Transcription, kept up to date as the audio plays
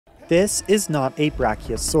This is not a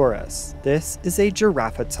Brachiosaurus. This is a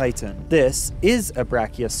Giraffatitan. This is a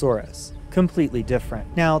Brachiosaurus. Completely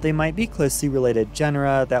different. Now, they might be closely related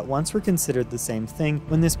genera that once were considered the same thing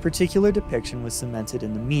when this particular depiction was cemented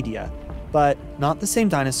in the media, but not the same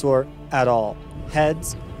dinosaur at all.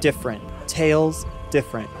 Heads, different. Tails,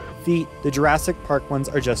 different. Feet, the Jurassic Park ones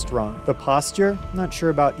are just wrong. The posture, not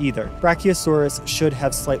sure about either. Brachiosaurus should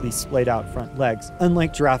have slightly splayed out front legs,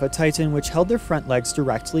 unlike Giraffatitan, which held their front legs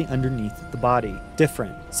directly underneath the body.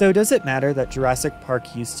 Different. So does it matter that Jurassic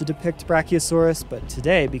Park used to depict Brachiosaurus, but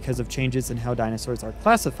today, because of changes in how dinosaurs are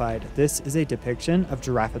classified, this is a depiction of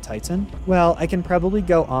Giraffatitan? Well, I can probably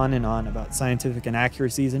go on and on about scientific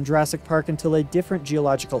inaccuracies in Jurassic Park until a different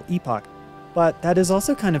geological epoch, but that is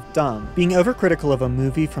also kind of dumb. Being overcritical of a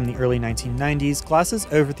movie from the early 1990s glosses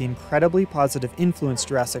over the incredibly positive influence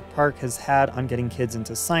Jurassic Park has had on getting kids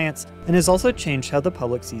into science, and has also changed how the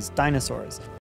public sees dinosaurs.